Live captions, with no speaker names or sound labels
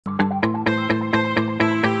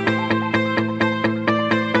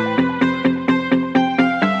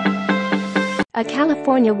A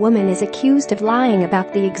California woman is accused of lying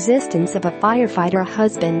about the existence of a firefighter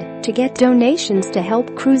husband to get donations to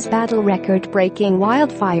help crews battle record-breaking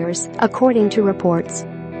wildfires, according to reports.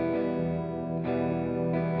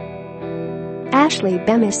 Ashley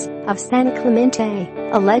Bemis, of San Clemente,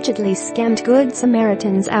 allegedly scammed Good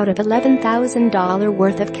Samaritans out of $11,000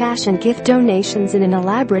 worth of cash and gift donations in an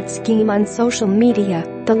elaborate scheme on social media,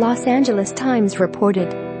 the Los Angeles Times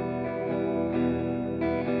reported.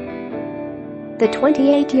 The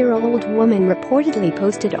 28-year-old woman reportedly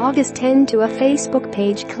posted August 10 to a Facebook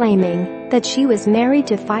page claiming that she was married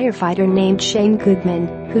to firefighter named Shane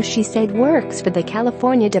Goodman, who she said works for the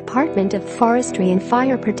California Department of Forestry and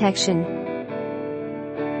Fire Protection.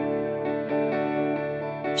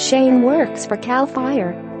 Shane works for CAL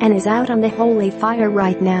FIRE and is out on the holy fire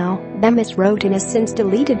right now, Bemis wrote in a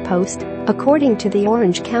since-deleted post, according to the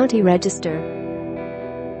Orange County Register.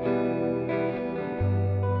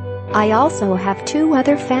 I also have 2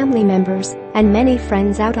 other family members and many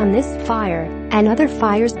friends out on this fire and other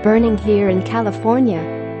fires burning here in California.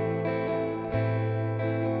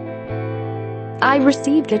 I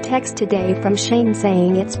received a text today from Shane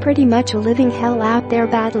saying it's pretty much a living hell out there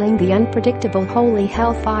battling the unpredictable holy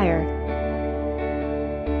hellfire.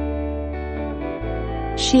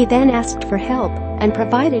 She then asked for help and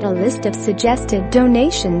provided a list of suggested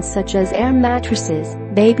donations such as air mattresses,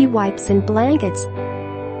 baby wipes and blankets.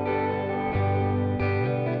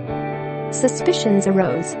 Suspicions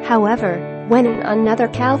arose, however, when another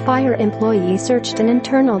CAL FIRE employee searched an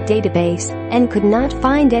internal database and could not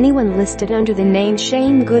find anyone listed under the name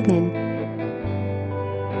Shane Goodman.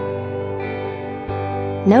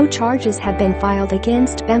 No charges have been filed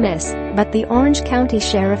against Bemis, but the Orange County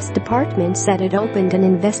Sheriff's Department said it opened an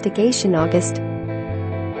investigation August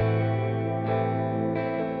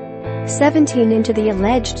 17 into the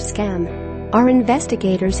alleged scam. Our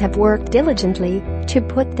investigators have worked diligently to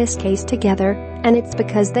put this case together, and it's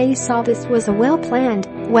because they saw this was a well-planned,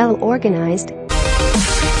 well-organized